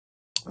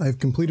I've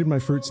completed my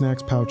fruit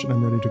snacks pouch and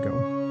I'm ready to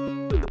go.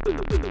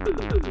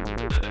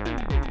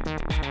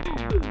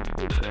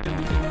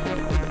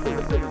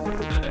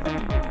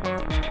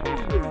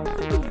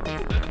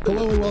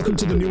 Hello and welcome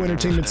to the New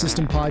Entertainment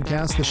System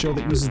podcast, the show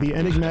that uses the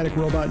enigmatic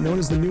robot known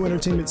as the New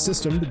Entertainment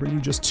System to bring you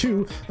just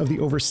 2 of the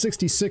over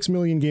 66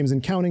 million games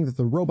and counting that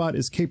the robot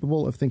is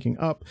capable of thinking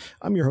up.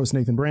 I'm your host,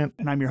 Nathan Brandt.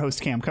 And I'm your host,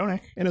 Cam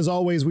Koenig. And as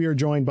always, we are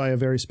joined by a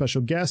very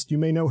special guest. You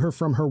may know her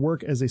from her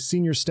work as a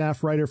senior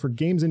staff writer for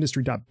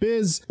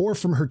GamesIndustry.biz or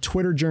from her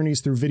Twitter journeys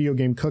through video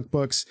game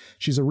cookbooks.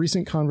 She's a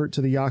recent convert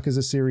to the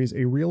Yakuza series,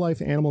 a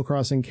real-life Animal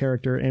Crossing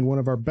character, and one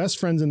of our best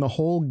friends in the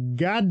whole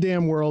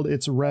goddamn world.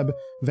 It's Reb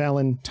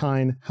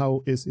Valentine.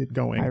 How is it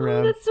going? Hi,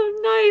 Reb. Oh, that's so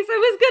nice. I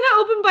was going to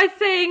open by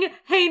saying,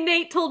 hey,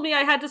 Nate told me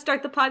I had to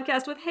start the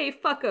podcast with, hey,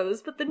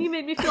 fuckos, but then you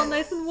made me feel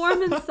nice and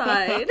warm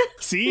inside.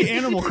 See?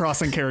 Animal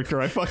Crossing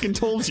character. I fucking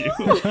told you.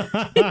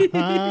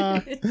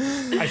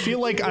 I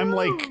feel like I'm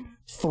like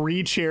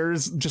 3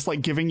 chairs, just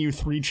like giving you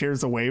 3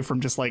 chairs away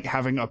from just like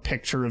having a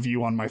picture of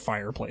you on my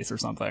fireplace or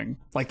something.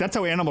 Like that's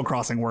how Animal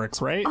Crossing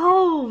works, right?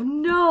 Oh,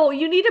 no.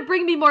 You need to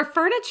bring me more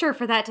furniture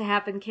for that to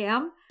happen,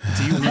 Cam.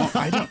 Do you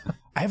want...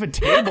 I have a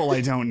table I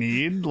don't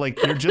need.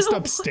 Like, you're just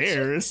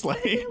upstairs.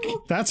 Like,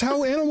 that's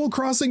how Animal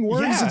Crossing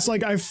works. Yeah. It's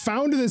like, I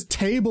found this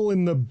table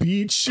in the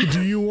beach.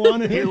 Do you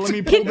want it? Here, let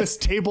me pull this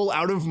table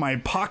out of my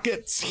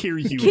pockets. Here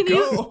you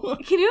go.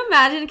 Can you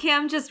imagine,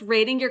 Cam, just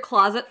raiding your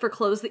closet for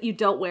clothes that you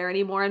don't wear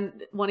anymore and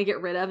want to get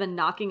rid of and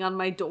knocking on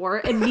my door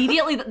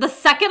immediately? The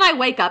second I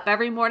wake up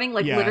every morning,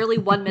 like literally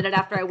 1 minute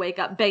after I wake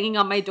up, banging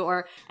on my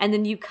door, and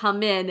then you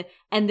come in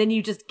and then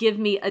you just give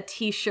me a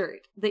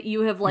t-shirt that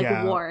you have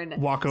worn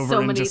walk over so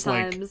and many just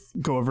times.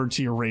 like go over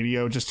to your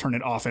radio, just turn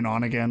it off and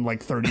on again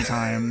like 30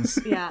 times.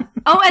 Yeah.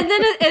 Oh, and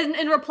then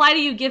in reply to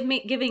you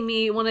giving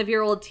me one of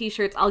your old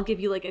t-shirts, I'll give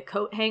you like a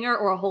coat hanger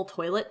or a whole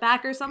toilet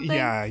back or something.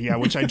 Yeah,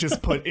 which I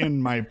just put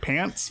in my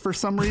pants for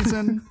some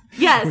reason.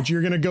 Yes. Which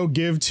you're gonna go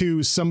give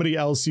to somebody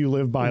else you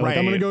live by. Like, Right.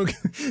 I'm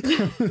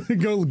gonna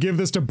go give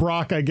this to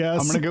Brock, I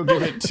guess. I'm gonna go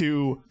give it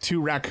to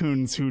 2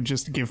 raccoons who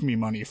just give me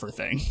money for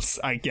things,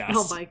 I guess.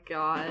 Oh my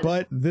god.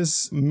 But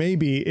this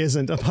maybe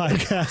isn't a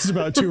podcast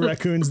about 2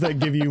 raccoons that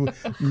give you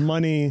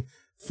money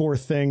for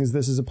things.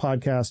 This is a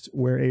podcast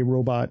where a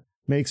robot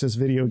makes us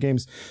video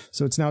games.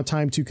 So it's now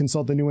time to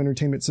consult the New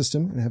Entertainment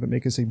System and have it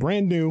make us a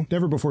brand new,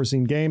 never before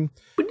seen game.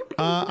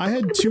 I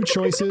had 2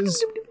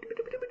 choices.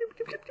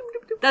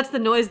 That's the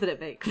noise that it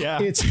makes. Yeah.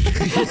 It's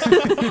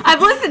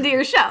I've listened to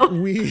your show.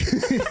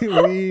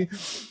 we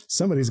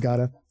somebody's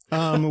gotta.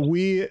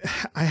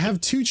 I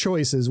have 2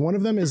 choices. One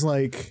of them is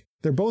like,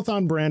 they're both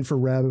on brand for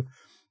Reb.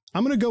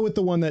 I'm going to go with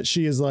the one that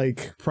she is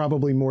like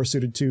probably more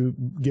suited to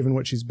given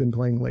what she's been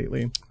playing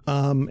lately.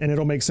 And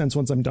it'll make sense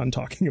once I'm done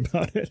talking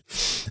about it.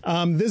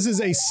 This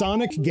is a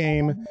Sonic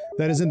game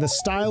that is in the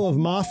style of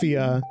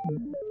Mafia,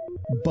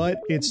 but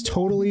it's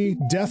totally,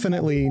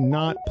 definitely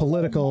not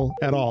political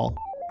at all.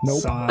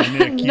 Nope. Sonic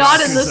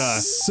Not in the Yakuza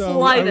So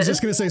slightest. I was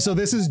just going to say, so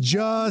this is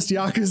just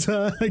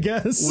Yakuza, I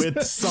guess.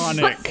 with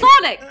Sonic. But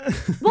Sonic!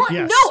 Well,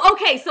 Yes. no,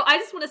 okay, so I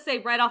just want to say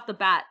right off the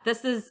bat,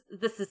 this is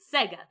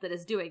Sega that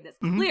is doing this,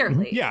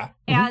 clearly. Yeah.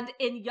 And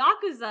in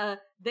Yakuza,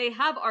 they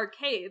have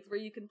arcades where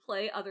you can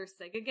play other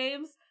Sega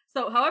games.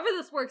 So however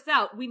this works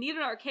out, we need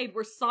an arcade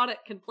where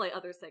Sonic can play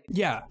other Sega games.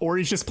 Yeah. Or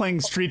he's just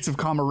playing Streets of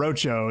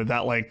Kamurocho,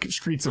 that like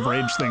Streets of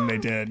Rage thing they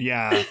did.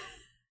 Yeah.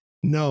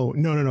 No.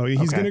 He's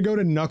Okay. going to go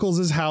to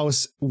Knuckles'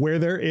 house where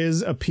there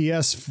is a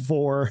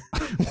PS4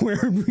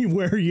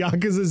 where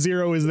Yakuza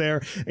 0 is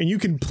there, and you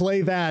can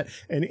play that.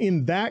 And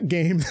in that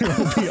game, there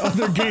will be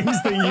other games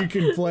that you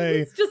can play.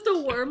 It's just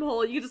a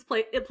wormhole. You just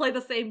play the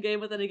same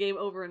game within a game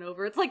over and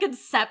over. It's like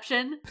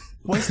Inception.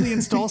 What's the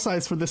install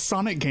size for this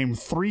Sonic game?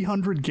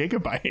 300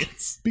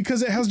 gigabytes.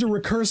 Because it has to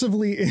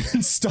recursively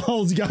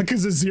install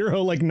Yakuza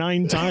 0 like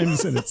 9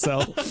 times in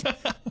itself.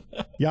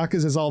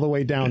 Yakuza's all the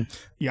way down.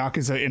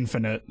 Yakuza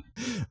Infinite.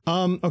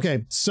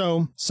 Okay,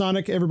 so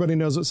Sonic, everybody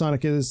knows what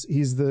Sonic is.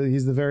 He's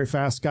the very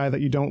fast guy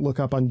that you don't look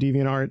up on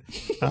DeviantArt.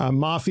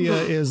 Mafia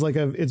is like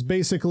it's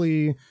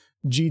basically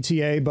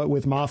GTA, but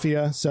with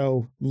Mafia.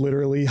 So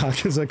literally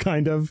Yakuza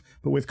kind of,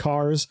 but with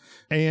cars.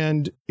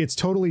 And it's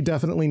totally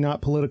definitely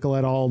not political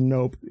at all.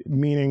 Nope.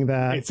 Meaning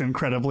that It's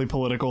incredibly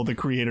political. The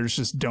creators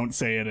just don't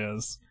say it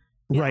is.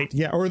 Right.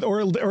 Yeah. Or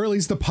at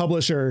least the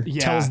publisher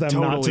tells them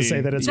not to totally.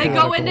 say that it's They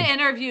political. go into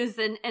interviews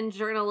and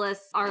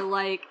journalists are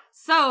like,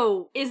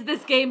 so is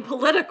this game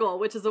political?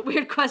 Which is a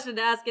weird question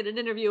to ask in an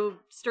interview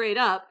straight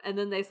up. And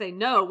then they say,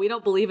 no, we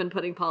don't believe in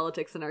putting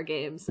politics in our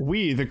games.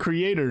 We, the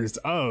creators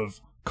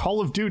of Call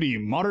of Duty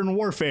Modern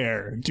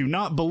Warfare, do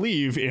not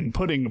believe in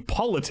putting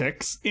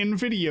politics in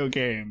video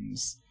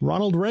games.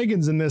 Ronald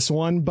Reagan's in this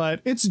one,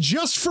 but it's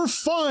just for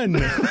fun.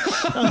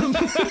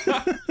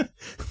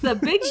 The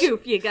big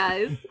goof, you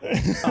guys.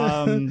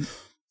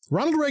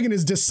 Ronald Reagan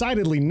is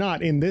decidedly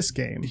not in this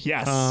game.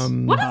 Yes.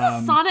 What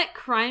does a Sonic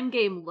crime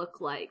game look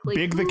like?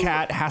 Big the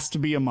Cat has to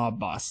be a mob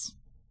boss.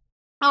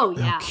 Oh,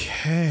 yeah.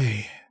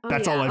 Okay. Oh,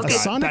 That's yeah. all I've A got.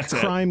 Sonic That's it.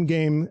 crime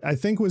game, I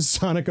think was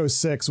Sonic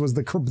 06 was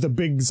the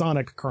big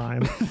Sonic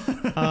crime.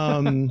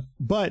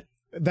 But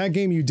that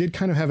game, you did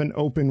kind of have an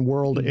open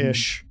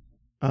world-ish.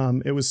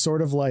 It was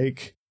sort of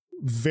like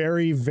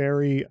very,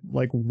 very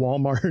like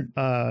Walmart,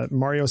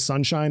 Mario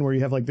Sunshine, where you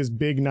have like this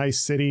big, nice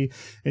city,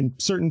 and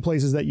certain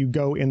places that you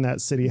go in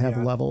that city have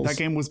levels. That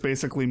game was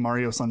basically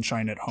Mario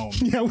Sunshine at home.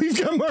 Yeah, we've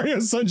got Mario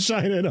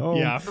Sunshine at home.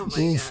 Yeah.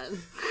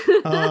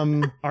 Oh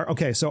my god.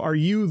 Okay, so are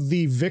you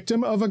the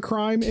victim of a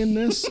crime in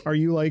this? Are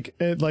you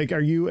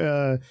are you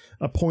a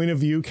point of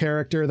view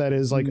character that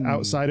is like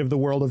outside of the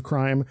world of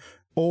crime,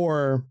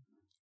 or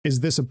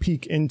is this a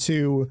peek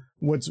into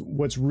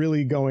what's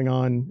really going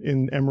on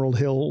in Emerald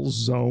Hill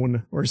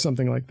Zone or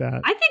something like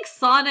that? I think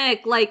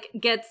Sonic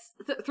gets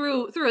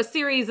through a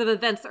series of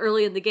events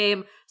early in the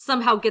game,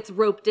 somehow gets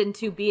roped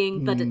into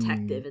being the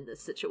detective in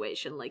this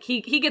situation. Like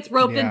he gets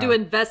roped into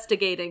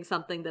investigating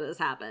something that has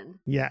happened.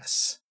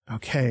 Yes.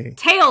 Okay.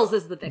 Tails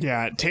is the victim.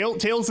 Yeah,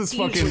 Tails is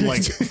fucking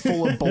like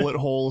full of bullet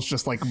holes,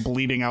 just like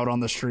bleeding out on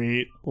the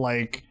street.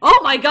 Like, oh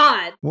my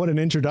god! What an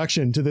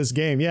introduction to this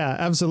game. Yeah,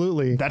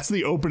 absolutely. That's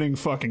the opening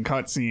fucking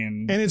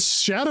cutscene. And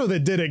it's Shadow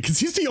that did it, because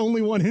he's the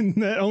only one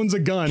that owns a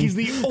gun. He's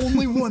the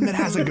only one that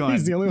has a gun.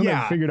 He's the only one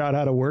that figured out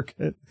how to work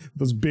it.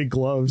 Those big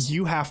gloves.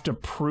 You have to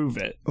prove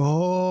it.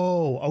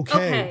 Oh,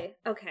 okay.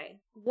 Okay.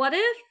 What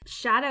if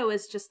Shadow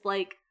is just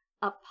like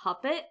a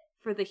puppet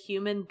for the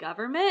human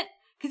government?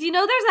 Because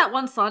there's that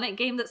one Sonic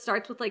game that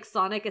starts with like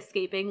Sonic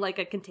escaping like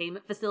a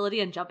containment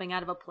facility and jumping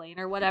out of a plane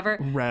or whatever.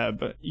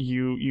 Reb,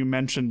 you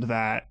mentioned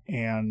that,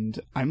 and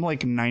I'm like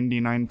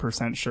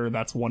 99% sure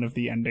that's one of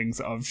the endings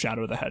of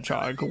Shadow the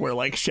Hedgehog, where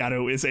like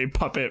Shadow is a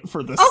puppet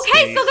for the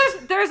Okay, state.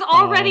 so there's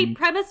already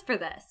premise for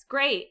this.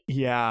 Great.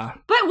 Yeah.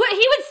 But he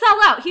would sell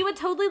out. He would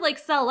totally like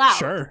sell out.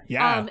 Sure.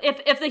 Yeah.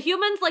 If the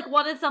humans like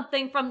wanted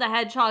something from the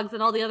hedgehogs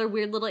and all the other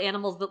weird little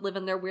animals that live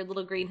in their weird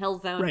little green hill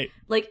zone, right.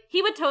 Like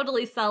he would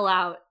totally sell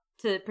out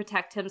to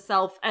protect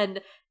himself.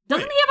 And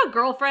doesn't he have a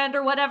girlfriend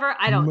or whatever?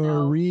 I don't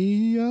know.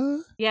 Maria?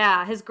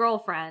 Yeah, his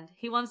girlfriend.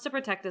 He wants to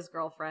protect his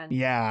girlfriend.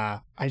 Yeah,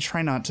 I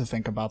try not to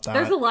think about that.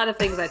 There's a lot of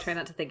things I try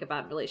not to think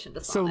about in relation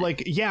to Sonic. So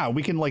like, yeah,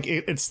 we can like,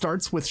 it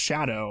starts with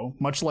Shadow,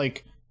 much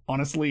like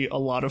honestly a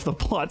lot of the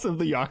plots of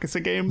the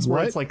Yakuza games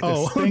where it's like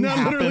this thing not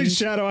happened. Literally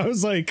Shadow. I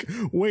was like,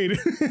 wait.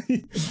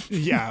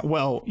 Yeah,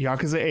 well,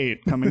 Yakuza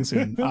 8 coming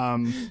soon.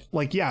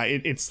 Like, yeah,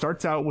 it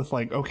starts out with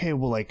like, okay,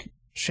 well, like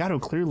Shadow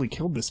clearly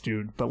killed this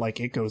dude, but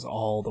like it goes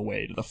all the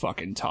way to the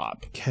fucking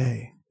top.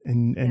 Okay.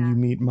 And you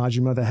meet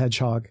Majima the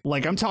Hedgehog.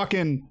 Like I'm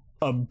talking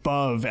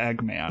above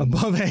Eggman.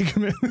 Above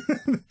Eggman.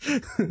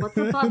 What's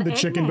above the Eggman?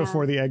 chicken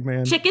before the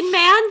Eggman. Chicken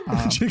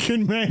Man?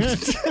 Chicken Man.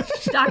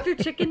 Dr.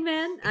 Chicken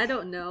Man? I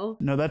don't know.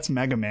 No, that's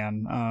Mega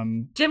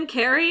Man. Jim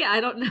Carrey?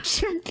 I don't know.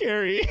 Jim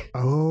Carrey.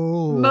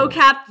 Oh.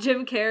 Mocap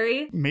Jim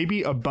Carrey?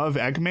 Maybe above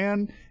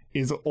Eggman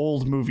is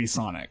old movie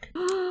Sonic.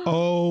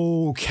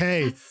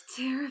 Okay. That's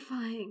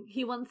terrifying.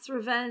 He wants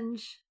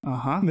revenge.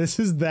 Uh-huh. This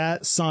is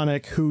that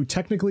Sonic who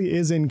technically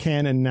is in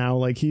canon now.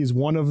 Like he's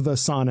one of the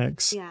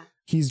Sonics. Yeah.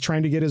 He's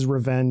trying to get his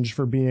revenge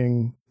for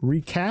being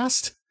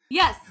recast.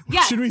 Yes.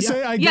 Should we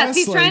say? I guess. Yes,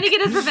 he's trying to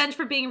get his revenge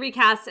for being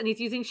recast, and he's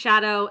using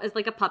Shadow as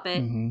like a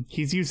puppet. Mm-hmm.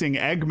 He's using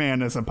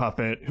Eggman as a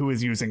puppet, who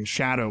is using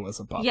Shadow as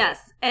a puppet. Yes,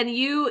 and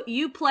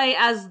you play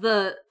as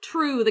the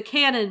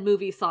canon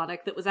movie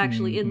Sonic that was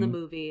actually in the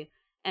movie,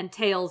 and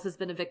Tails has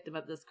been a victim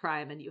of this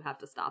crime, and you have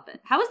to stop it.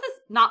 How is this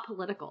not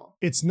political?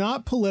 It's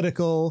not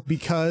political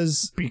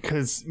because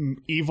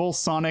evil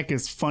Sonic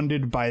is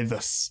funded by the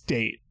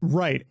state.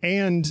 Right,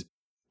 and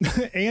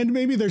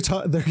maybe they're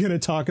going to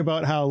talk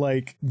about how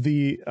like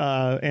the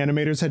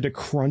animators had to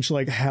crunch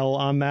like hell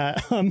on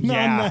that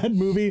that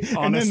movie,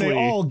 honestly. And then they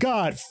all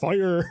got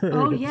fired.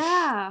 Oh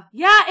yeah,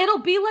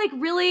 it'll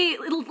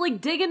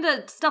like dig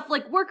into stuff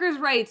like workers'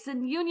 rights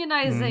and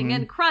unionizing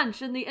and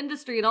crunch in the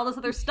industry and all this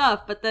other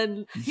stuff. But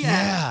then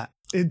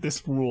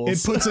this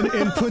rules.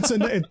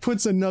 It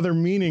puts another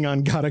meaning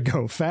on gotta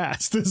go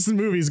fast. This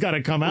movie's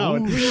gotta come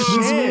out. Ooh,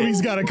 this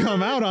movie's gotta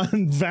come out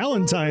on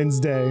Valentine's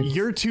Day.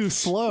 You're too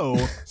slow.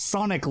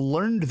 Sonic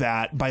learned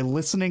that by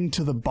listening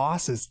to the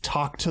bosses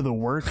talk to the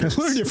workers.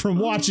 I learned it from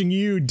watching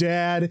you,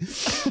 Dad.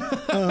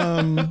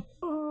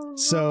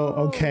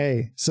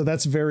 So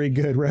that's very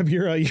good, Reb.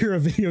 You're a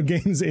video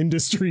games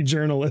industry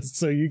journalist,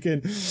 so you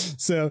can.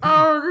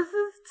 Oh, this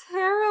is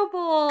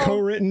terrible.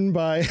 Co-written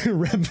by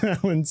Reb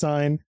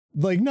Valentine.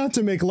 Like, not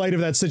to make light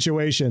of that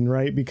situation,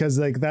 right? Because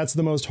like that's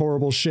the most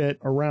horrible shit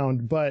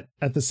around, but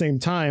at the same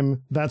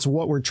time, that's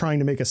what we're trying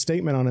to make a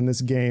statement on in this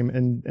game,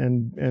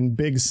 and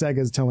Big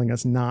Sega's telling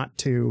us not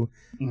to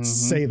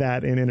say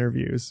that in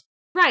interviews.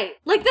 Right.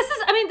 Like this is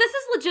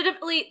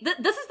legitimately,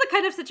 this is the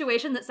kind of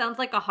situation that sounds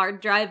like a Hard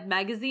Drive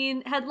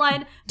magazine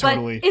headline,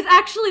 Totally. But is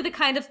actually the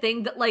kind of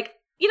thing that like,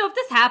 if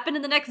this happened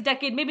in the next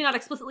decade, maybe not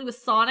explicitly with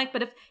Sonic,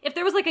 but if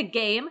there was like a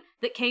game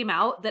that came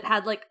out that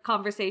had like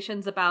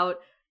conversations about,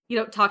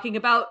 talking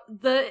about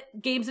the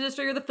games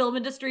industry or the film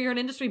industry or an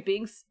industry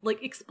being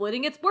like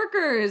exploiting its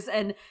workers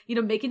and,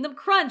 making them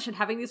crunch and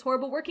having these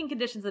horrible working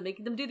conditions and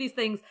making them do these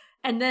things.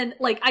 And then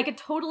like, I could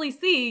totally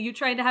see you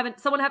trying to have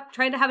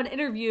an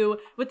interview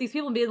with these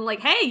people and being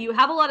like, hey, you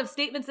have a lot of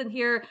statements in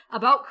here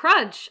about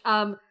crunch.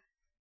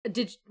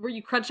 were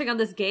you crunching on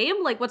this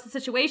game? Like, what's the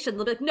situation?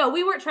 They'll be like, no,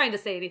 we weren't trying to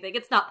say anything.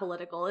 It's not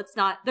political. It's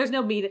not, there's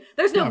no meeting.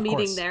 There's no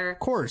meeting there. Of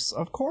course.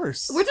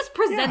 We're just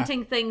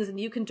presenting things and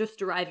you can just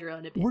derive your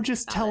own opinion. We're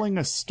just telling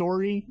a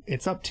story.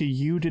 It's up to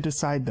you to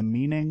decide the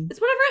meaning.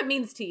 It's whatever it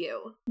means to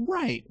you.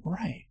 Right.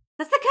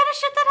 That's the kind of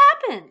shit that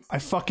happens. I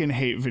fucking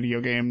hate video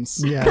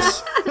games.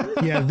 Yes.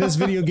 Yeah, this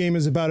video game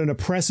is about an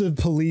oppressive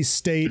police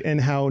state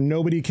and how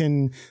nobody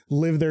can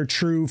live their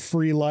true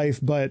free life,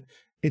 but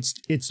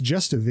it's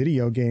just a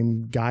video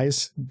game,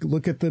 guys.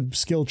 Look at the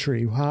skill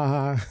tree.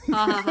 Ha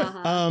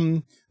ha.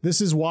 This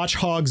is Watch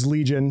Hogs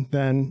Legion.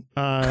 Then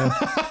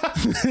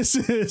this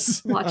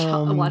is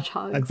Watch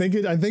Hogs.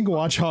 I think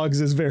Watch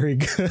Hogs is very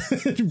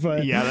good.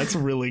 But yeah, that's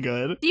really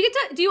good.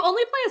 Do you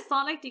only play as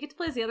Sonic? Do you get to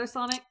play as the other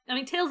Sonic? I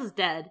mean, Tails is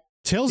dead.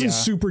 Tails is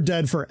super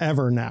dead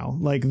forever now.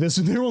 Like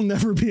there will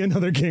never be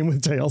another game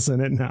with Tails in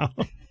it now.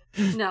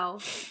 No.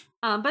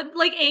 But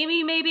like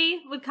Amy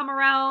maybe would come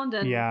around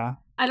and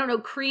I don't know,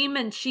 Cream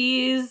and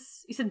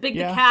Cheese. You said Big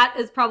the Cat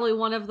is probably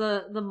one of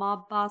the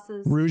mob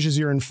bosses. Rouge is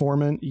your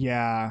informant.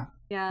 Yeah.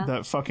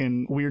 That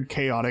fucking weird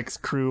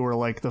Chaotix crew or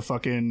like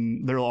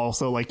they're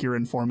also like your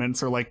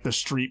informants or like the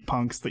street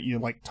punks that you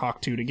like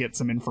talk to get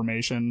some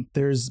information.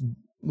 There's,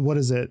 what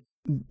is it?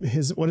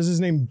 What is his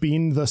name?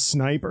 Bean the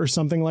Snipe or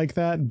something like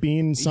that?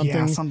 Bean something?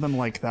 Yeah, something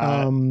like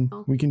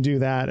that. We can do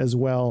that as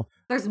well.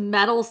 There's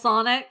Metal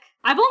Sonic.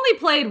 I've only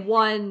played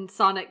one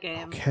Sonic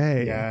game.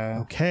 Okay. Yeah.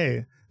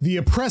 Okay. The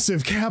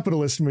oppressive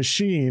capitalist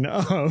machine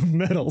of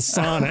Metal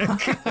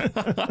Sonic.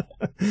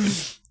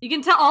 You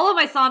can tell all of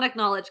my Sonic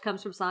knowledge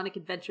comes from Sonic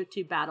Adventure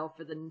 2 Battle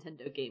for the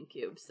Nintendo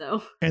GameCube.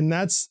 So, and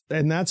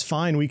that's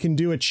fine. We can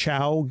do a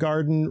Chow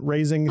garden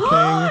raising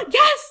thing.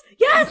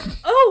 Yes.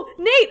 Oh,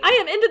 Nate, I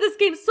am into this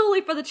game solely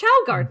for the Chow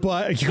garden.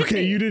 But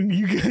okay, you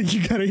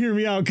gotta hear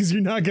me out because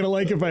you're not gonna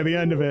like it by the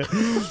end of it.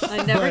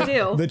 I never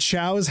do. The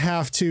Chows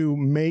have to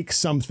make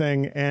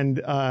something, and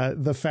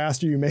the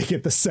faster you make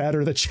it, the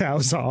sadder the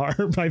Chows are.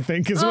 I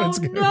think is what's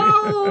going to be.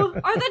 Are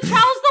the Chows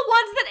the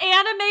ones that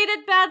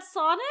animated Bad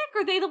Sonic?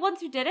 Are they the ones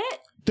who did it?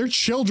 They're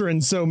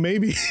children, so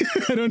maybe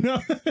I don't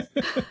know.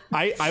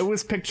 I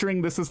was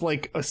picturing this as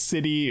like a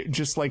city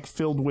just like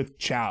filled with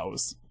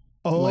Chows.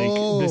 Oh.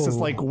 Like this is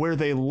like where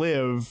they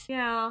live.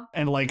 Yeah.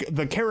 And like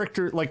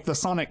the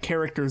Sonic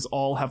characters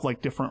all have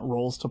like different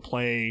roles to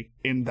play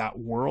in that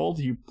world.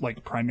 You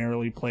like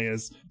primarily play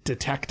as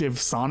Detective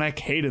Sonic.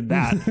 Hated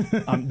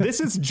that.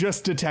 This is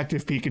just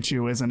Detective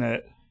Pikachu, isn't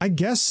it? I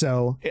guess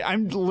so.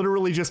 I'm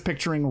literally just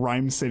picturing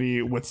Rhyme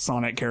City with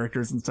Sonic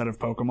characters instead of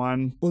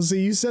Pokemon. Well, see,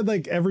 you said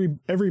like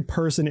every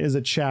person is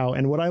a Chow,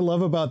 and what I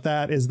love about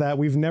that is that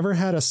we've never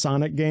had a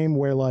Sonic game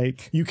where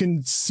like you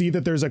can see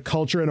that there's a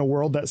culture and a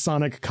world that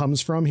Sonic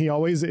comes from. He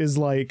always is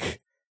like,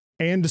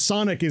 and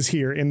Sonic is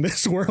here in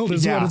this world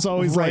is what it's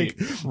always like.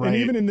 And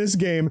even in this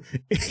game,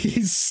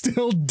 he's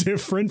still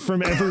different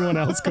from everyone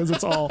else because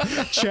it's all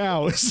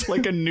Chows.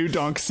 Like a New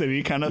Donk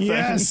City kind of thing.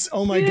 Yes.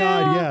 Oh my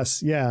God.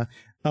 Yes. Yeah.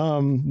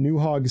 New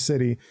Hog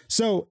City.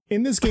 So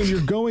in this game,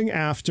 you're going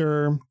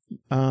after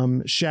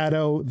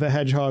Shadow the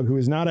Hedgehog, who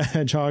is not a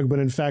hedgehog, but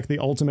in fact the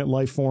ultimate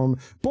life form,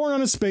 born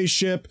on a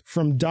spaceship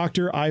from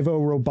Dr. Ivo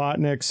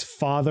Robotnik's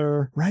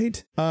father,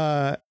 right?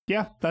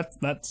 Yeah, that's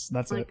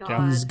it. God.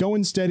 Yeah. He's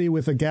going steady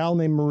with a gal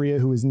named Maria,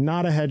 who is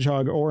not a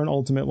hedgehog or an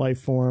ultimate life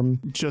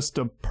form. Just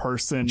a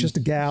person. Just a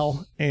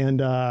gal. And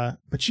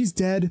but she's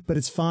dead, but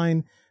it's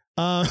fine.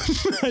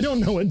 I don't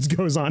know what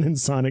goes on in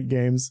Sonic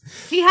games.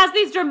 He has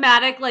these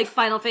dramatic, like,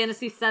 Final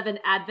Fantasy VII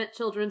Advent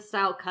Children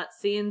style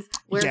cutscenes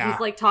where he's,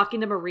 like, talking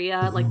to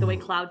Maria, like the way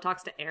Cloud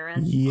talks to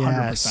Aaron.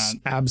 Yes,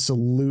 100%.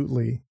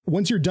 Absolutely.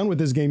 Once you're done with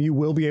this game, you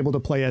will be able to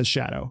play as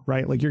Shadow,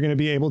 right? Like, you're going to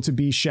be able to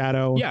be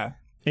Shadow. Yeah.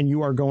 And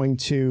you are going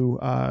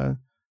to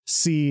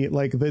see,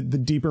 like, the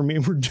deeper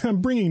meaning.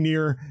 I'm bringing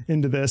Nier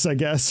into this, I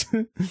guess.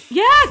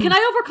 Yeah, can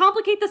I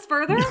overcomplicate this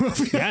further?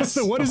 Yes.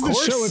 What is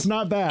this show if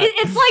not that?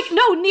 It's like,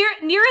 no,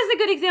 Nier is a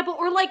good example.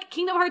 Or like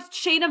Kingdom Hearts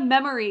Chain of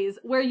Memories,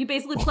 where you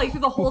basically play through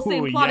the whole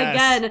same plot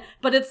again,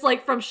 but it's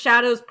like from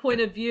Shadow's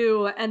point of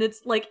view, and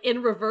it's like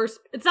in reverse.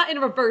 It's not in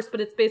reverse,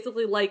 but it's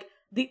basically like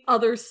the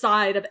other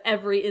side of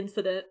every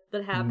incident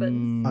that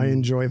happens. I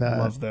enjoy that.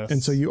 Love this.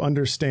 And so you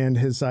understand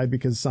his side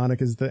because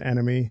Sonic is the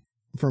enemy.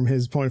 From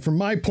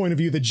my point of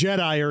view, the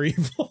Jedi are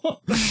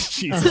evil.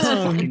 Jesus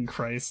fucking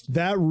Christ.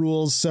 That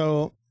rules.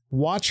 So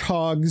Watch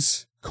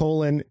Hogs,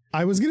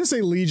 I was going to say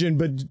Legion,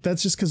 but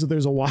that's just because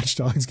there's a Watch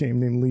Dogs game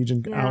named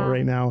Legion out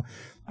right now.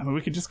 I mean,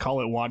 we could just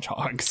call it Watch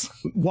Hogs.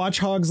 Watch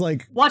Hogs,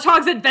 like... Watch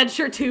Hogs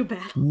Adventure 2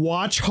 Battle.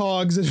 Watch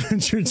Hogs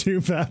Adventure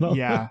 2 Battle.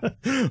 Yeah.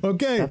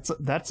 Okay.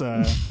 That's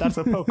a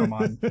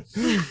Pokemon.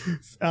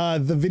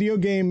 The video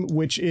game,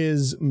 which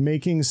is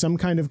making some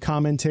kind of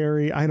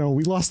commentary. I don't know,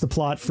 we lost the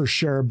plot for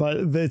sure, but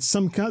it's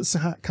some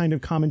kind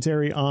of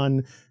commentary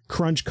on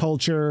crunch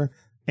culture.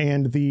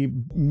 And the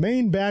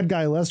main bad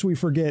guy, lest we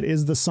forget,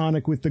 is the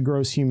Sonic with the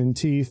gross human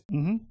teeth.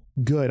 Mm-hmm.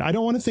 Good. I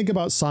don't want to think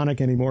about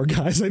Sonic anymore,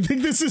 guys. I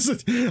think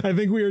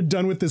we are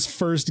done with this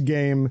first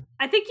game.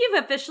 I think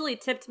you've officially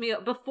tipped me.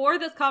 Before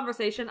this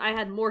conversation, I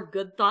had more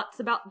good thoughts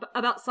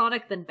about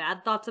Sonic than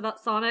bad thoughts about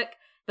Sonic.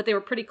 but they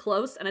were pretty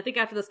close. And I think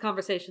after this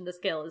conversation, the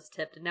scale is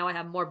tipped, and now I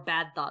have more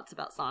bad thoughts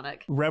about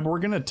Sonic. Reb, we're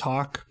going to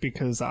talk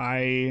because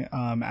I,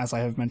 as I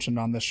have mentioned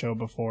on the show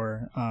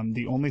before,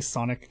 the only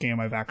Sonic game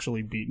I've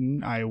actually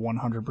beaten, I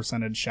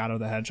 100%ed Shadow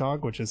the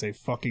Hedgehog, which is a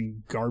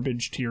fucking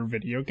garbage tier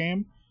video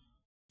game.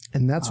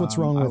 And that's what's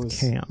wrong with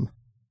Cam.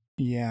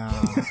 Yeah.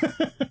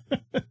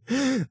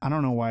 I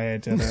don't know why I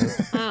did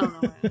it. I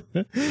don't know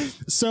why.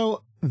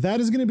 So that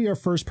is going to be our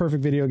first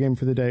perfect video game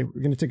for the day.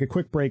 We're going to take a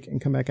quick break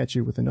and come back at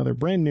you with another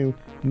brand new,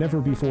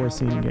 never before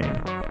seen game.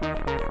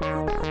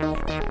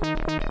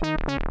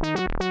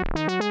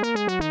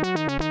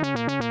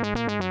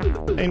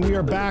 And we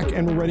are back,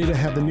 and we're ready to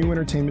have the new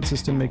entertainment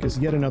system make us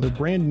yet another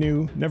brand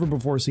new, never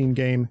before seen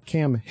game.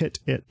 Cam, hit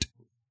it.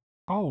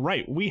 All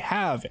right, we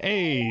have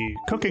a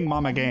Cooking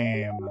Mama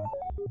game.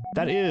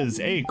 That is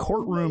a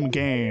courtroom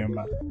game,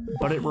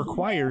 but it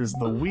requires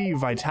the Wii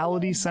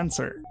Vitality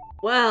sensor.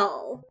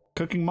 Well,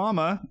 Cooking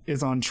Mama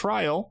is on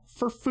trial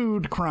for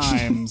food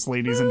crimes,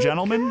 ladies and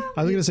gentlemen.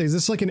 I was going to say, is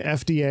this like an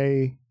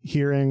FDA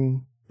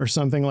hearing or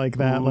something like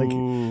that?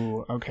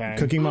 Ooh, okay.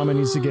 Cooking Mama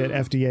needs to get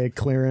FDA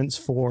clearance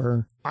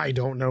for I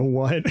don't know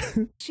what.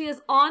 she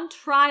is on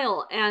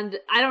trial, and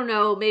I don't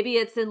know, maybe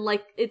it's in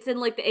like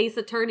the Ace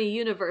Attorney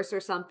universe or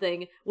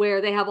something, where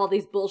they have all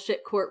these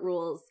bullshit court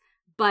rules,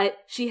 but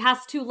she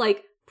has to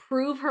like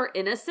prove her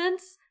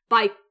innocence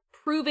by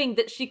proving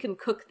that she can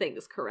cook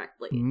things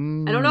correctly.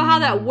 I don't know how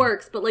that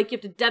works, but like you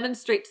have to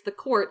demonstrate to the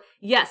court,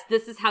 yes,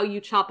 this is how you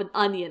chop an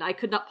onion. I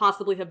could not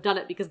possibly have done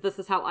it because this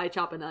is how I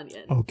chop an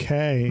onion.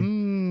 Okay.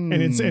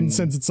 And since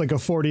it's like a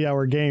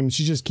 40-hour game,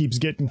 she just keeps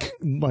getting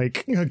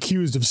like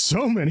accused of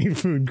so many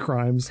food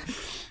crimes.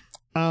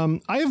 I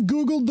have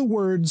Googled the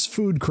words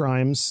food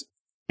crimes,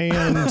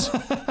 and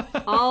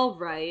all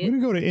right. I'm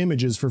gonna go to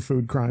images for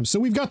food crimes. So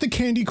we've got the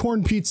candy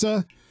corn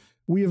pizza.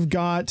 We have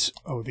got...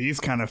 Oh, these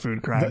kind of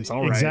food crimes,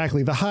 all right.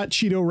 Exactly. The hot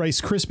Cheeto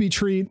Rice Krispie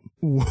treat.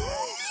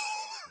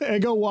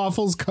 Eggo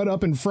waffles cut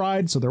up and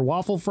fried, so they're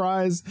waffle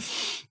fries.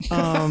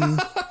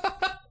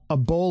 A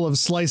bowl of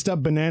sliced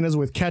up bananas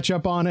with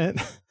ketchup on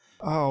it.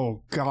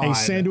 Oh, God. A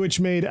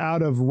sandwich made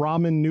out of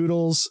ramen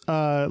noodles,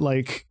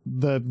 like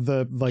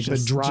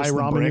the dry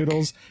ramen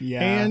noodles.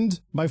 Yeah. And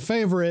my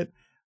favorite,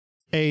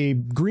 a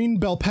green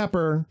bell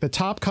pepper, the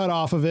top cut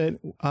off of it,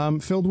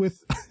 filled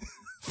with...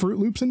 Fruit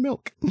Loops and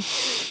milk.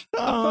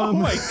 Oh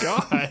my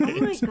God. Oh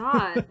my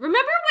God.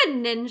 Remember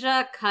when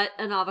Ninja cut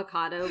an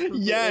avocado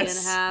completely in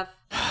half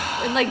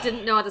and like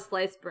didn't know how to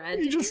slice bread?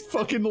 He just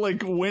fucking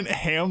like went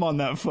ham on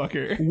that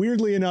fucker.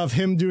 Weirdly enough,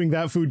 him doing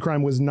that food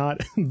crime was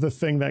not the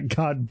thing that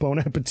got Bon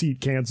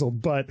Appetit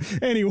canceled, but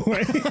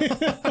anyway.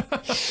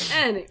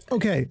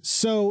 Okay,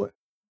 so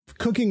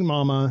Cooking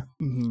Mama,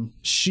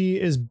 she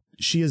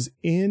is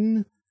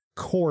in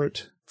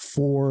court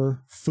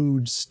for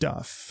food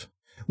stuff.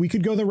 We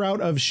could go the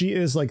route of she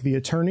is like the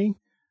attorney.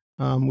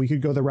 We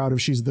could go the route of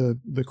she's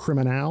the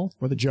criminal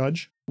or the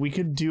judge. We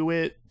could do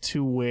it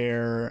to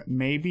where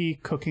maybe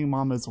Cooking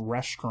Mama's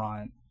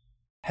restaurant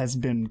has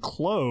been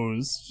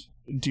closed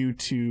due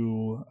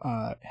to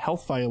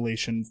health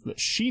violations that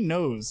she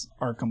knows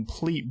are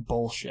complete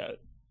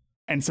bullshit.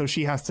 And so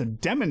she has to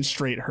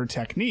demonstrate her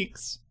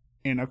techniques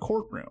in a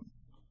courtroom.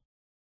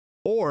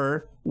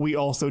 Or we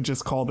also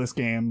just call this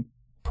game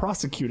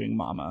Prosecuting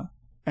Mama,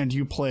 and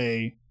you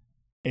play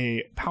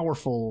a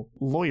powerful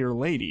lawyer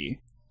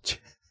lady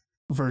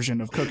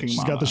version of Cooking Mama.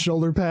 She's got the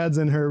shoulder pads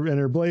and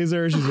her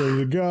blazer. She's ready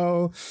to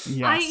go.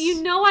 Yes.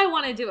 I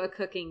want to do a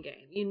cooking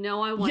game.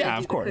 I want to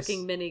do the course.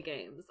 cooking mini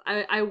games.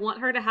 I want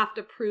her to have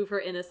to prove her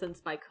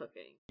innocence by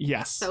cooking.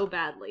 Yes. So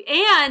badly.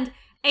 And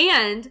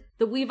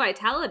the Wii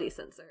Vitality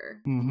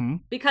sensor.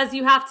 Because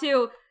you have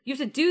to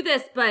do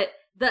this, but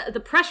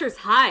the pressure's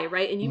high,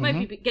 right? And you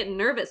might be getting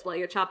nervous while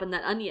you're chopping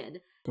that onion.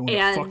 Going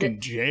to fucking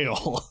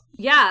jail.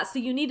 Yeah, so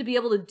you need to be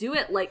able to do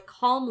it like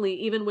calmly,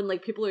 even when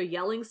like people are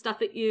yelling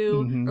stuff at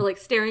you or like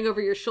staring over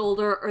your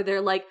shoulder, or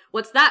they're like,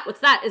 "What's that? What's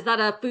that? Is that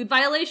a food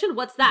violation?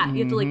 What's that?" You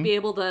have to like be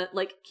able to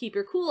like keep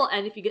your cool,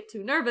 and if you get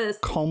too nervous,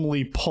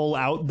 calmly pull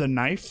out the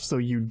knife so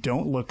you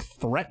don't look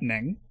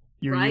threatening.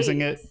 You're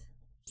using it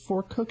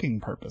for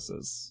cooking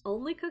purposes.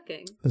 Only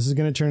cooking. This is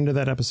going to turn into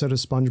that episode of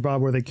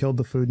SpongeBob where they killed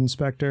the food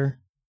inspector.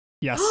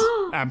 Yes,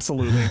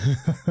 absolutely.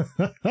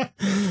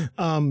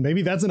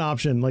 Maybe that's an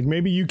option. Like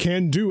maybe you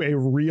can do a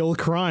real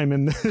crime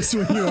in this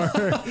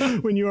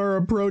when you are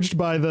approached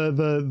by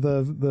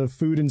the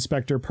food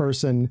inspector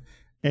person,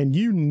 and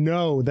you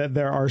know that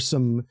there are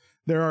some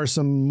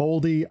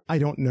moldy, I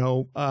don't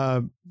know,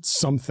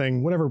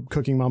 something, whatever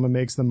Cooking Mama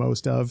makes the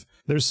most of.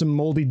 There's some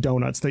moldy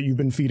donuts that you've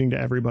been feeding to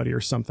everybody or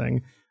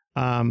something.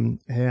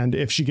 And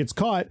if she gets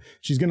caught,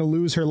 she's going to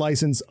lose her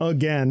license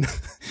again.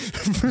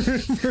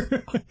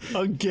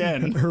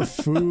 Again. Her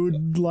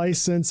food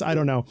license. I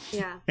don't know.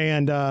 Yeah.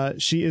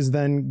 And she is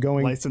then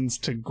going... License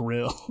to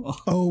grill.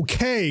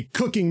 Okay.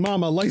 Cooking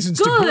Mama, license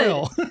to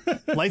grill.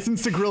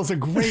 License to grill is a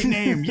great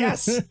name.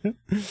 Yes.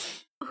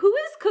 Who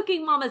is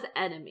Cooking Mama's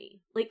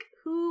enemy? Like,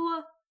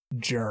 who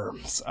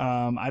Germs.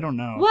 I don't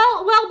know.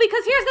 Well,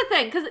 because here's the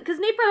thing, because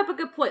Nate brought up a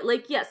good point.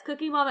 Like, yes,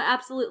 Cooking Mama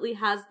absolutely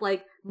has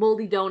like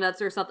moldy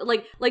donuts or something.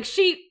 Like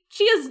she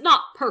is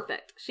not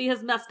perfect. She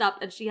has messed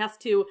up, and she has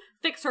to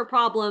fix her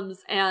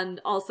problems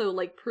and also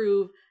like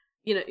prove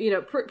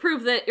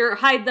that or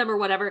hide them or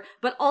whatever.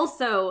 But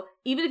also,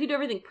 even if you do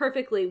everything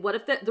perfectly, what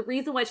if the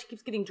reason why she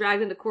keeps getting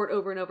dragged into court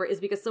over and over is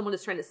because someone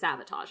is trying to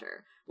sabotage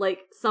her? Like,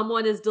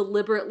 someone is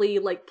deliberately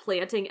like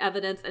planting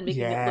evidence and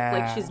making it look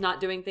like she's not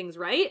doing things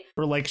right.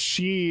 Or like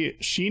she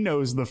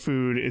knows the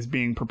food is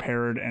being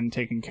prepared and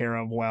taken care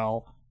of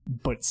well,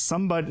 but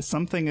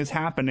something is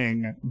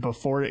happening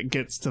before it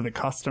gets to the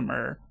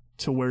customer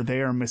to where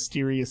they are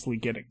mysteriously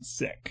getting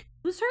sick.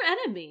 Who's her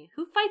enemy?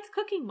 Who fights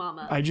Cooking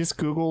Mama? I just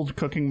Googled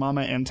Cooking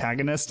Mama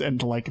antagonist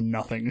and like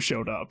nothing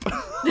showed up.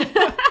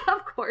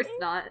 Of course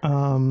not.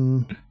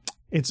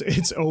 It's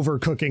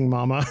Overcooking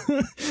Mama.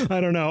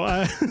 I don't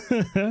know.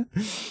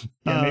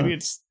 Maybe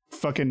it's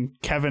fucking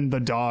Kevin the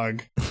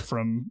dog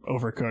from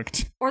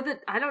Overcooked. Or the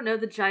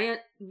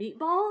giant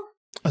meatball?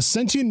 A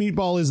sentient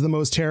meatball is the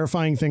most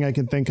terrifying thing I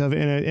can think of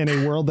in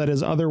a world that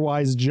is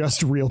otherwise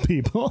just real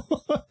people.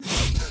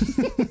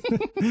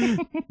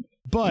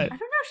 But I don't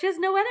know. She has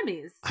no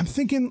enemies. I'm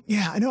thinking,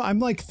 yeah, I know. I'm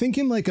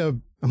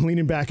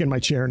leaning back in my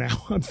chair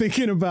now. I'm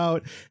thinking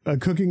about a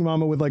Cooking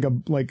Mama with like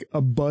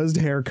a buzzed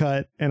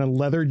haircut and a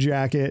leather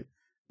jacket,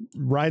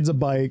 rides a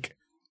bike,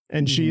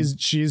 and she's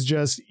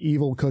just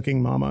evil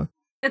Cooking Mama.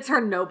 It's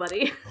her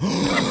nobody.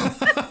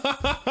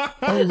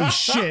 Holy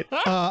shit.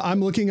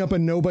 I'm looking up a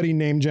nobody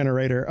name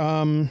generator. Do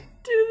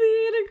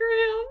the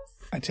anagrams.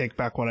 I take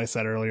back what I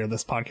said earlier.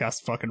 This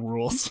podcast fucking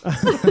rules.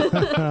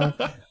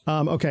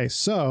 Okay,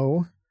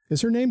 so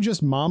is her name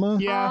just Mama?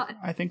 Yeah,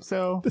 I think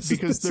so.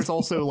 Because there's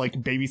also like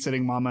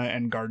babysitting mama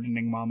and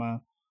gardening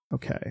mama.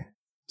 Okay,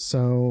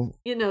 so...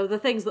 the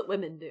things that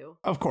women do.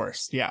 Of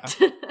course, yeah.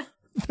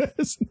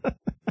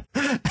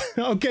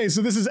 Okay,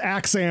 so this is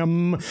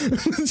Axam.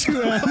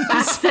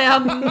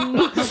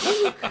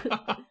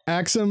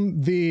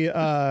 Axam,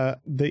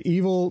 the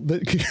evil,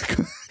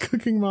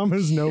 Cooking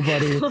Mama's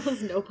nobody.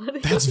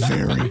 That's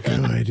very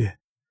good.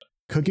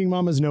 Cooking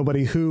Mama's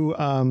nobody who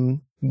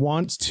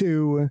wants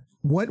to...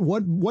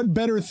 What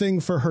better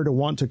thing for her to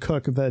want to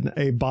cook than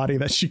a body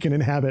that she can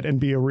inhabit and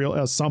be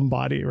a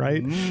somebody,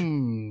 right?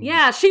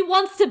 Yeah, she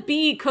wants to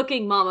be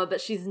Cooking Mama, but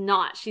she's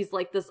not. She's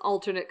like this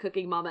alternate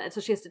Cooking Mama, and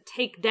so she has to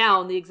take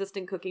down the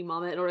existing Cooking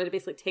Mama in order to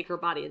basically take her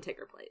body and take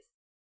her place.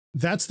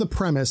 That's the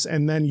premise,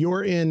 and then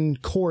you're in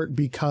court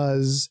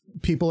because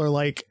people are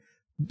like,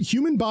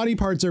 human body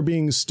parts are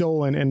being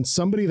stolen, and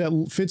somebody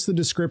that fits the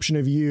description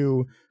of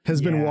you has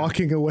been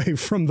walking away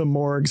from the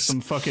morgues.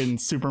 Some fucking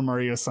Super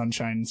Mario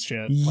Sunshine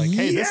shit. Like,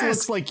 hey, this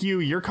looks like you.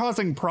 You're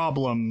causing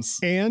problems.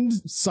 And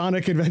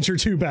Sonic Adventure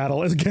 2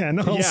 battle again.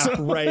 Also. Yeah,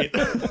 right.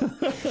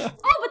 That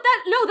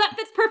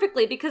fits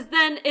perfectly, because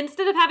then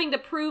instead of having to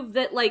prove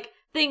that like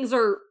things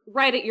are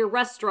right at your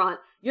restaurant,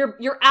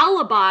 your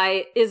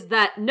alibi is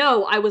that,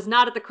 no, I was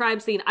not at the crime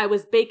scene. I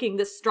was baking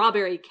this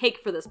strawberry cake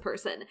for this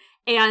person.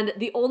 And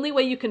the only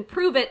way you can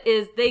prove it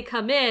is they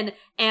come in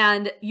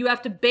and you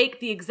have to bake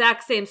the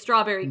exact same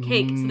strawberry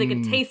cake so they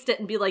can taste it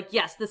and be like,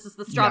 yes, this is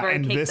the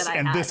strawberry cake that I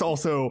had. And this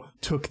also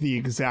took the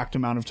exact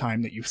amount of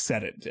time that you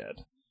said it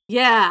did.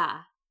 Yeah.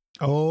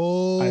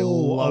 Oh, I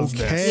love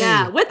this.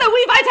 Yeah, with the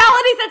Wii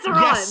Vitality sensor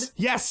on.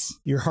 Yes.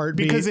 Your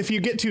heartbeat. Because if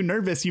you get too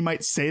nervous, you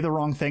might say the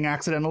wrong thing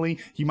accidentally.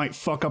 You might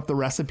fuck up the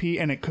recipe,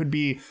 and it could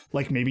be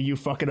like maybe you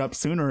fuck it up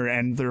sooner,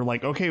 and they're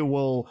like, okay,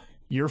 well,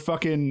 your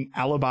fucking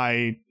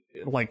alibi,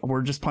 like,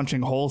 we're just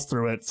punching holes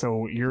through it,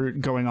 so you're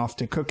going off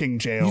to cooking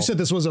jail. You said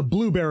this was a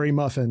blueberry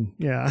muffin.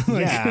 Yeah.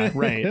 Yeah,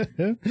 right.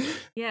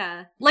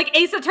 Yeah. Like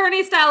Ace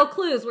Attorney style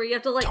clues where you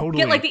have to like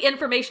get like the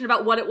information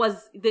about what it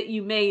was that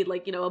you made,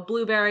 like, a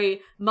blueberry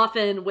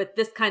muffin with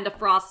this kind of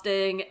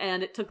frosting,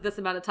 and it took this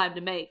amount of time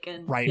to make.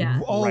 And right. Yeah.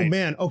 Oh,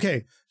 man.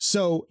 Okay.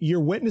 So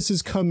your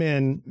witnesses come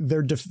in,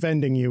 they're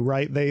defending you,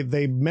 right?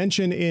 They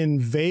mention in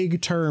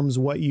vague terms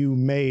what you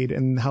made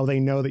and how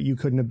they know that you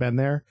couldn't have been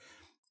there.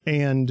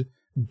 And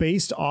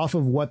based off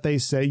of what they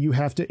say, you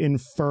have to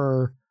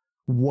infer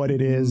what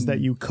it is that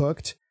you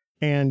cooked.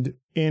 And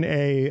in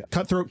a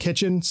Cutthroat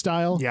Kitchen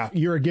style,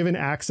 you're given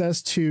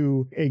access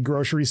to a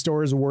grocery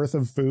store's worth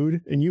of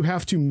food, and you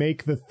have to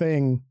make the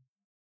thing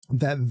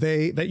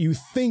that you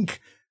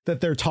think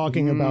that they're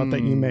talking about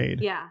that you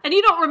made. Yeah. And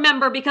you don't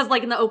remember because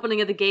like in the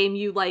opening of the game,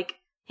 you like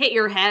hit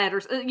your head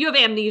or you have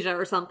amnesia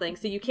or something,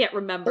 so you can't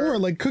remember. Or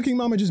like Cooking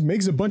Mama just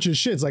makes a bunch of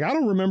shit. It's like, I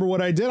don't remember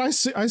what I did. I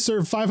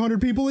serve 500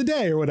 people a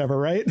day or whatever,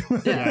 right?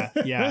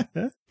 Yeah.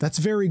 That's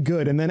very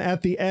good. And then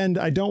at the end,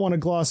 I don't want to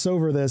gloss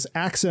over this.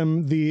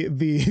 Axem,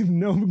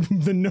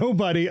 the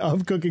nobody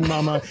of Cooking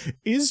Mama,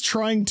 is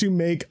trying to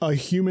make a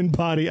human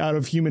body out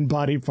of human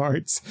body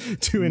parts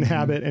to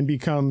inhabit and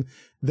become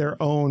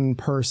their own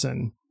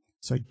person.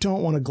 So I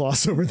don't want to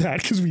gloss over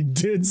that because we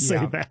did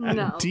say that.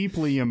 No.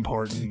 Deeply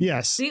important.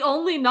 Yes. The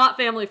only not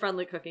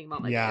family-friendly Cooking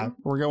Mama game.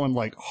 We're going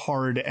like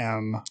hard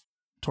M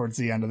towards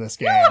the end of this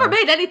game. You ever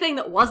made anything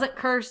that wasn't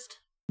cursed?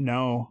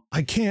 No.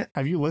 I can't.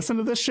 Have you listened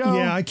to this show?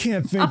 Yeah, I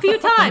can't think. A few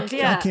times,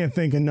 yeah. I can't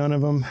think of none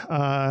of them.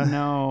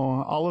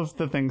 No, all of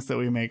the things that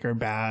we make are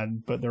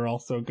bad, but they're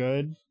also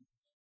good.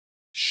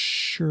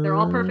 Sure. They're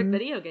all perfect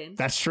video games.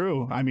 That's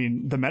true. I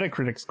mean, the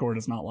Metacritic score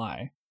does not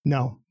lie.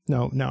 No.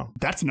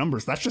 That's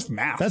numbers. That's just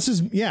math. That's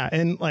just, yeah.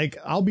 And like,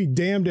 I'll be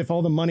damned if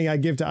all the money I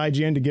give to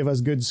IGN to give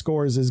us good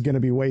scores is going to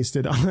be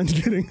wasted on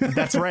getting.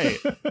 That's right.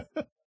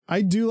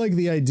 I do like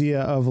the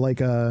idea of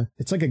like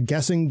it's like a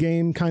guessing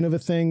game kind of a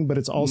thing, but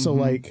it's also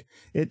like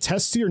it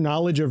tests your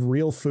knowledge of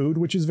real food,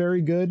 which is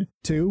very good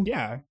too.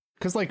 Yeah.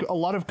 Because like a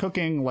lot of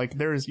cooking, like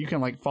you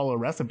can like follow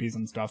recipes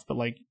and stuff, but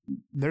like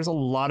there's a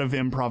lot of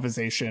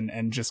improvisation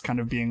and just kind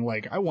of being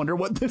like, I wonder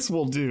what this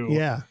will do.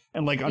 Yeah.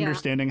 And like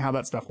understanding how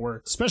that stuff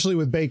works. Especially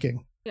with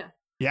baking.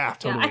 Yeah,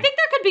 totally. Yeah, I think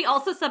there could be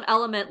also some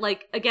element,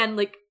 like, again,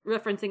 like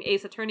referencing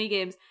Ace Attorney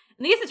games.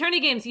 In the Ace Attorney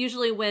games,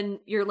 usually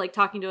when you're like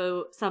talking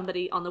to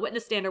somebody on the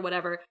witness stand or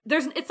whatever,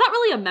 it's not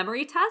really a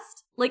memory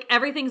test. Like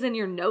everything's in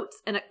your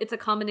notes, and it's a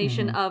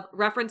combination of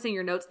referencing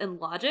your notes and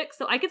logic.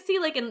 So I could see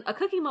like in a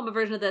Cooking Mama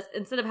version of this,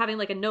 instead of having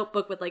like a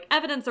notebook with like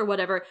evidence or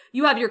whatever,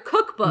 you have your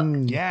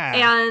cookbook.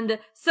 Yeah. And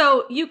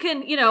so you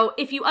can,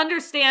 if you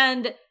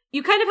understand,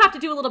 you kind of have to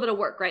do a little bit of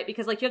work, right?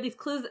 Because like you have these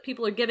clues that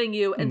people are giving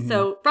you. And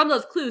so from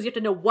those clues, you have to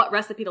know what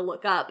recipe to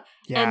look up.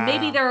 Yeah. And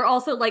maybe there are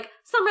also like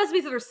some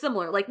recipes that are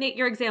similar. Like Nate,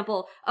 your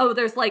example,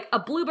 there's like a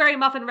blueberry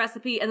muffin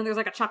recipe and then there's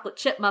like a chocolate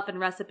chip muffin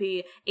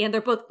recipe. And they're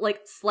both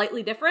like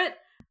slightly different.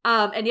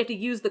 And you have to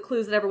use the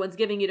clues that everyone's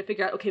giving you to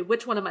figure out, okay,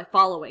 which one am I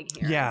following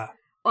here? Yeah.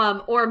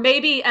 Or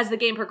maybe as the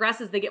game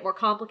progresses, they get more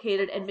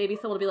complicated and maybe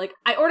someone will be like,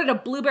 I ordered a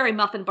blueberry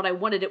muffin, but I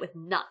wanted it with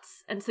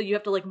nuts. And so you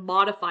have to like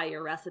modify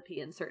your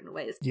recipe in certain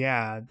ways.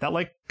 Yeah, that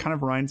like kind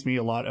of reminds me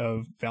a lot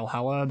of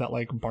Valhalla, that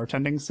like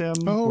bartending sim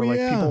where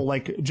like people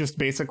like just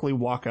basically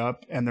walk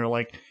up and they're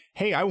like,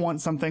 hey, I want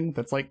something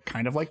that's like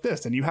kind of like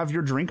this. And you have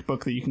your drink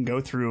book that you can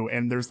go through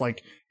and there's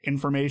like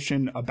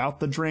information about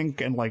the drink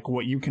and like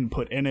what you can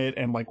put in it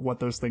and like what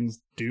those things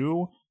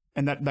do.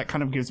 And that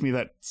kind of gives me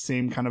that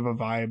same kind of a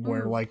vibe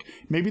where like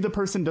maybe the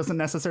person doesn't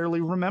necessarily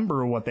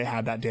remember what they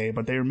had that day,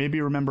 but they maybe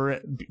remember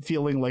it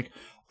feeling like,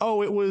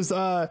 oh, it was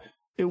I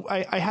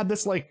had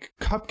this like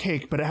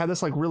cupcake, but it had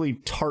this like really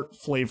tart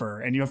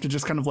flavor. And you have to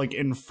just kind of like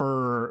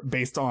infer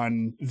based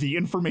on the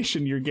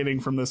information you're getting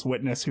from this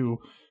witness who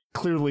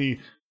clearly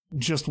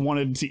just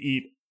wanted to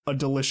eat a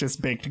delicious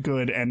baked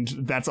good. And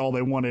that's all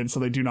they wanted. So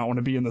they do not want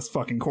to be in this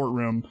fucking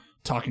courtroom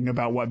talking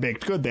about what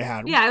baked good they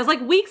had. Yeah, it was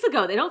like weeks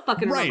ago. They don't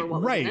fucking remember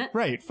what was in it.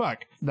 Right.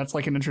 Fuck. That's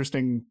like an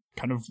interesting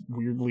kind of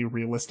weirdly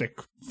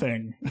realistic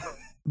thing.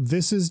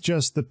 This is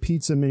just the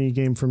pizza mini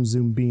game from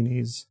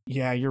Zoombinis.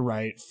 Yeah, you're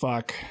right.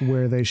 Fuck.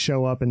 Where they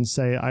show up and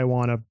say, I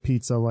want a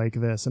pizza like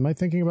this. Am I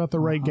thinking about the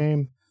right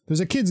game? There's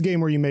a kids game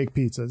where you make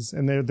pizzas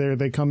and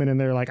they come in and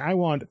they're like, I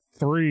want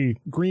 3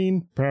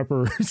 green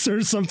peppers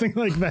or something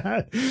like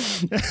that.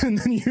 And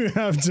then you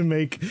have to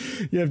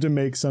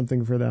make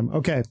something for them.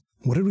 Okay.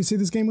 What did we say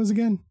this game was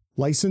again?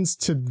 License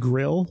to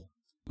Grill?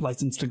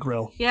 License to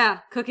Grill. Yeah,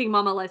 Cooking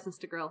Mama License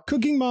to Grill.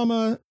 Cooking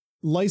Mama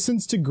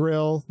License to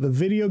Grill, the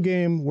video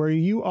game where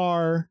you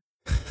are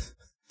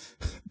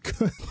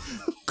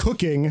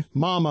cooking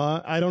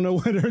Mama. I don't know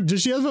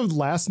does she have a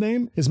last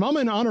name? Is Mama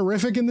an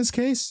honorific in this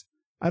case?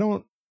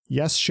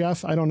 Yes,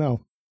 chef? I don't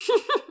know.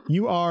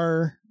 You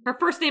are... Her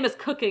first name is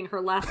Cooking,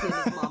 her last name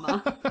is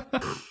Mama.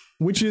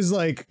 Which is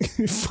like...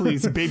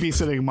 Please,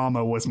 babysitting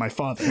Mama was my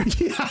father.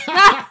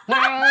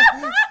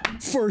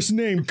 First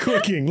name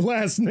Cooking,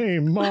 last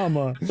name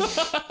Mama.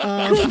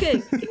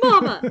 Cooking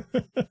Mama.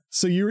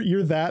 So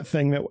you're that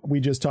thing that we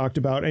just talked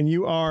about, and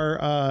you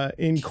are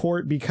in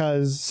court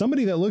because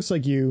somebody that looks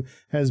like you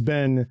has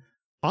been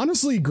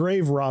honestly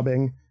grave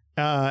robbing,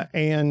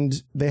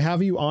 and they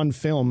have you on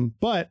film,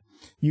 but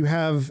you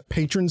have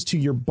patrons to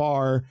your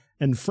bar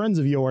and friends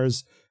of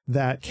yours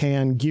that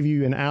can give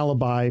you an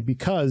alibi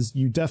because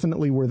you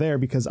definitely were there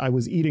because I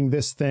was eating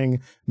this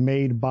thing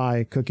made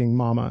by Cooking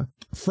Mama.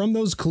 From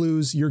those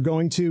clues, you're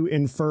going to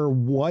infer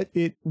what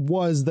it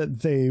was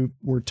that they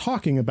were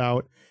talking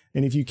about.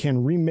 And if you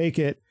can remake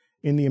it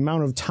in the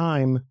amount of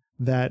time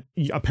that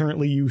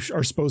apparently you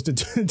are supposed to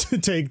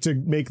take to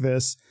make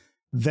this,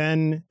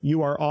 then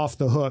you are off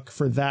the hook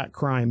for that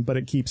crime. But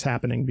it keeps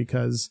happening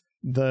because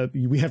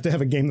we have to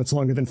have a game that's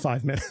longer than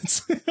 5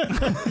 minutes.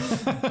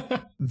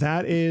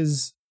 That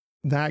is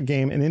that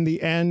game. And in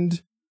the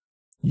end,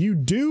 you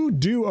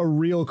do a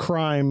real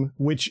crime,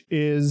 which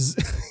is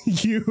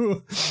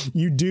you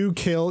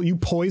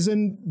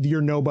poison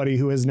your nobody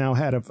who has now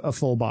had a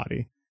full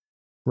body,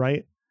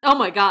 right? Oh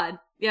my God.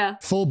 Yeah.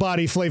 Full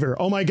body flavor.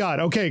 Oh my God.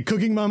 Okay.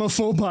 Cooking Mama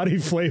full body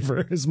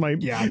flavor is my...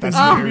 Yeah, that's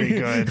very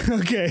good.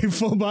 Okay.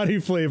 Full body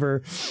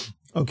flavor.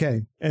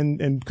 Okay.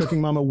 And Cooking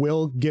Mama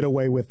will get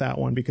away with that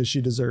one because she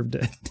deserved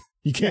it.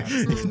 You can't.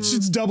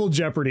 It's double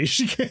jeopardy.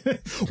 She can't.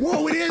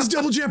 Whoa! It is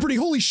double jeopardy.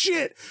 Holy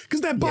shit!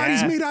 Because that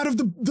body's made out of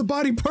the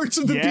body parts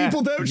of the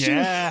people that she.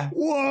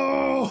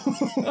 Whoa!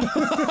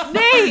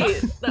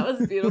 Nate, that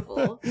was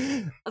beautiful.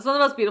 That's one of the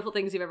most beautiful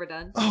things you've ever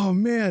done. Oh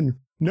man,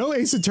 no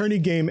Ace Attorney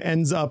game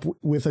ends up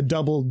with a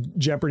double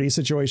jeopardy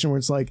situation where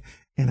it's like,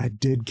 and I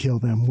did kill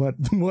them. What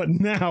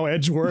now,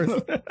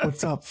 Edgeworth?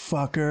 What's up,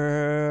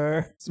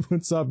 fucker?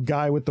 What's up,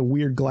 guy with the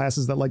weird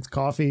glasses that likes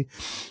coffee?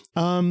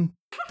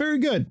 Very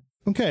good.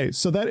 Okay,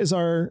 so that is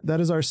our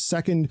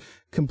second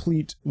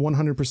complete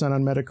 100%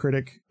 on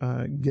Metacritic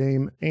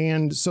game,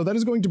 and so that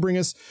is going to bring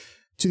us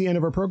to the end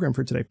of our program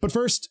for today. But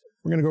first,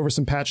 we're going to go over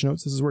some patch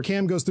notes. This is where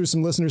Cam goes through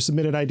some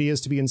listener-submitted ideas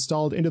to be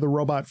installed into the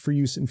robot for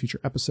use in future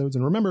episodes.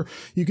 And remember,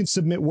 you can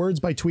submit words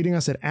by tweeting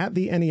us at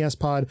the NES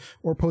Pod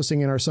or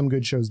posting in our Some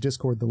Good Shows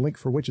Discord, the link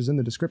for which is in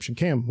the description.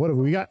 Cam, what have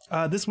we got?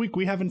 This week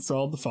we have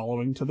installed the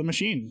following to the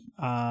machine.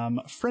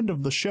 Friend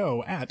of the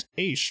show at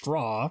A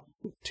Straw,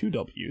 with 2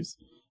 W's,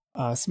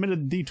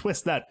 submitted the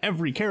twist that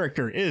every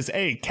character is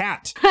a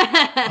cat,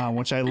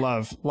 which I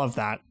love. Love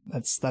that.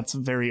 That's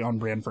very on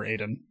brand for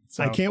Aiden.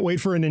 So. I can't wait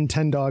for a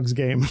Nintendogs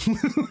game.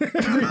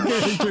 Every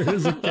character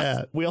is a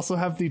cat. We also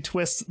have the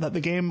twist that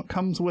the game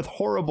comes with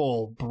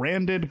horrible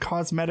branded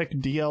cosmetic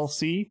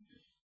DLC.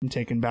 I'm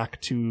taken back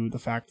to the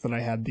fact that I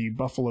had the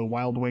Buffalo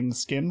Wild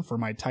Wings skin for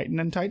my Titan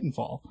and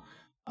Titanfall.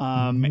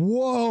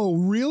 Whoa,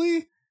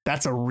 really?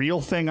 That's a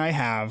real thing I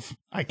have.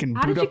 I can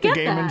boot up the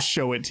game and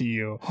show it to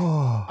you.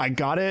 I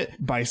got it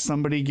by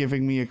somebody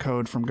giving me a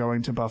code from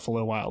going to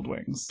Buffalo Wild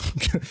Wings.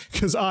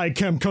 Because I,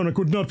 Cam Koenig,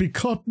 would not be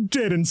caught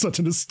dead in such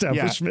an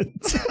establishment.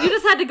 Yeah. You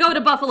just had to go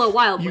to Buffalo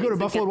Wild Wings. You go to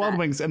Buffalo Wild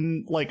Wings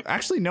and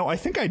actually, no, I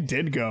think I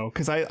did go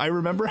because I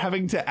remember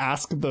having to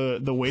ask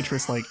the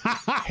waitress, like,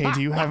 hey,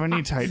 do you have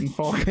any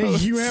Titanfall codes? Hey,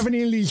 do you have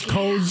any of these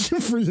codes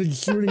for the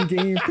shooting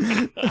game?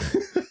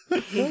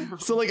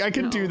 So I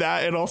could do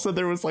that, and also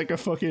there was a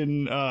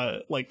fucking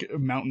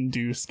Mountain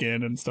Dew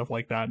skin and stuff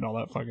like that and all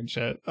that fucking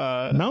shit.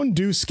 Mountain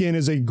Dew skin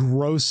is a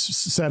gross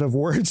set of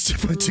words to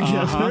put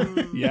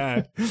together.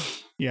 Yeah,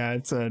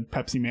 it's a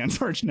Pepsi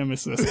Man's arch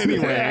nemesis.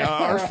 Anyway,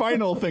 our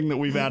final thing that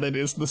we've added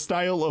is the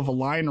style of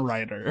line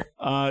writer.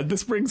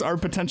 This brings our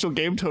potential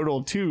game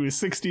total to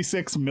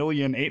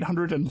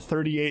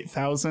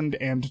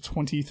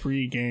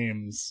 66,838,023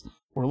 games.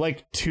 We're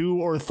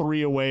 2 or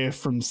 3 away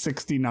from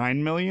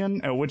 69 million,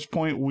 at which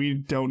point we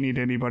don't need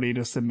anybody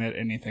to submit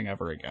anything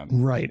ever again.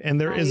 Right. And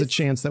there is a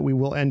chance that we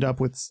will end up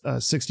with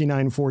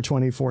 69,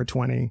 420,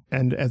 420.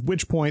 And at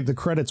which point the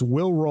credits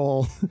will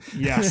roll.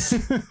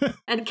 Yes.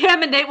 And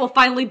Cam and Nate will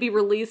finally be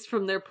released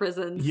from their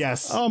prisons.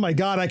 Yes. Oh my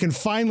God, I can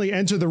finally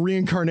enter the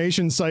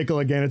reincarnation cycle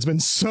again. It's been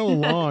so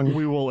long.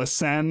 We will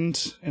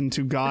ascend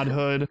into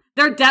godhood.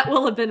 Their debt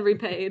will have been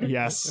repaid.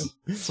 Yes.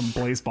 Some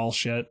blazeball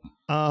shit.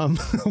 Oh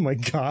my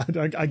God,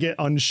 I get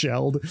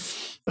unshelled.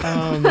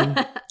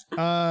 Rev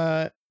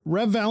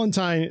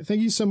Valentine,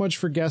 thank you so much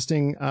for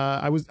guesting.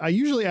 I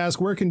usually ask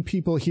where can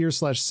people hear /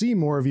 see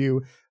more of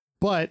you,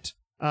 but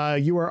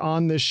you are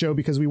on this show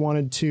because we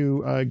wanted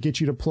to get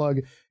you to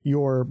plug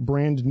your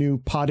brand new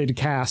potted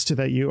cast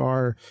that you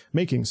are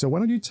making. So why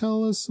don't you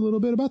tell us a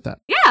little bit about that?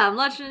 Yeah, I'm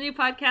launching a new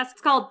podcast.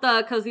 It's called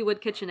The Cozy Wood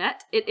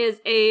Kitchenette. It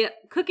is a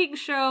cooking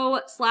show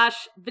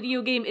 /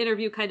 video game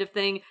interview kind of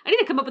thing. I need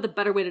to come up with a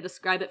better way to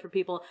describe it for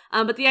people.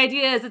 But the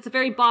idea is it's a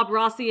very Bob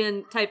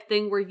Rossian type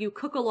thing where you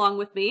cook along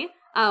with me.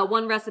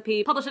 One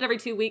recipe, publish it every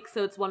 2 weeks,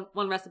 so it's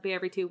one recipe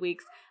every 2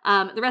 weeks.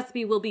 The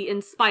recipe will be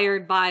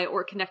inspired by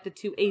or connected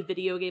to a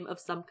video game of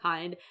some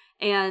kind.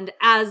 And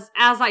as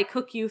I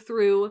cook you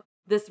through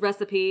this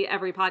recipe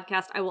every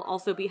podcast, I will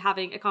also be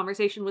having a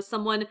conversation with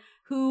someone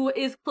who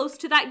is close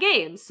to that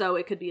game. So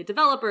it could be a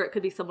developer, it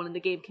could be someone in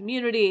the game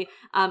community,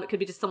 it could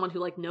be just someone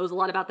who knows a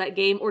lot about that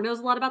game or knows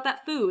a lot about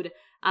that food.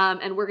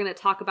 And we're going to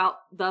talk about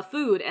the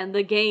food and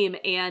the game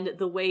and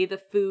the way the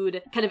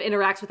food kind of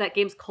interacts with that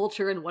game's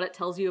culture and what it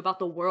tells you about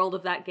the world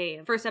of that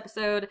game. First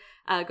episode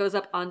goes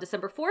up on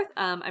December 4th.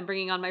 I'm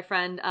bringing on my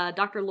friend,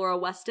 Dr. Laura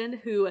Weston,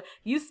 who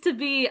used to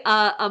be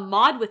a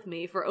mod with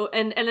me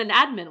and an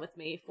admin with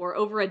me for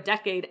over a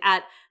decade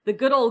at the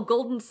good old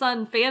Golden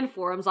Sun fan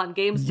forums on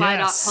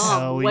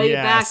GameSpy.com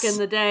back in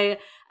the day.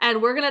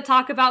 And we're going to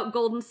talk about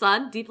Golden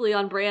Sun, deeply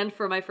on brand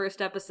for my first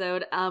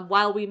episode,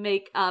 while we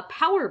make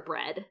Power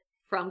Bread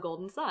from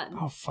Golden Sun.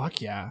 Oh,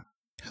 fuck yeah.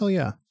 Hell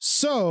yeah.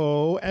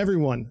 So,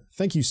 everyone,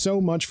 thank you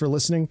so much for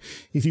listening.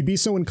 If you'd be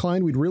so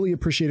inclined, we'd really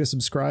appreciate a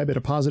subscribe and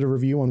a positive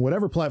review on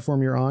whatever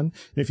platform you're on.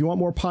 And if you want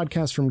more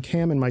podcasts from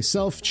Cam and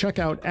myself, check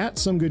out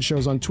Some Good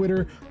Shows on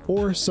Twitter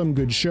or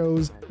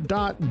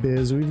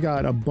somegoodshows.biz. We've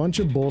got a bunch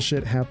of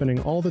bullshit happening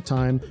all the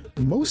time.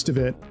 Most of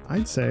it,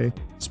 I'd say,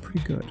 is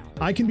pretty good.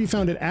 I can be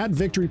found at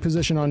Victory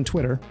Position on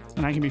Twitter.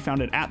 And I can be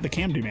found at the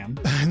Camdy Man.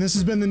 And this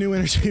has been the New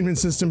Entertainment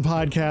System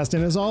podcast.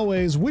 And as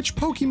always, which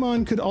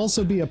Pokemon could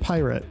also be a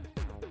pirate?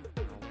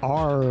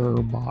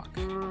 Arbok.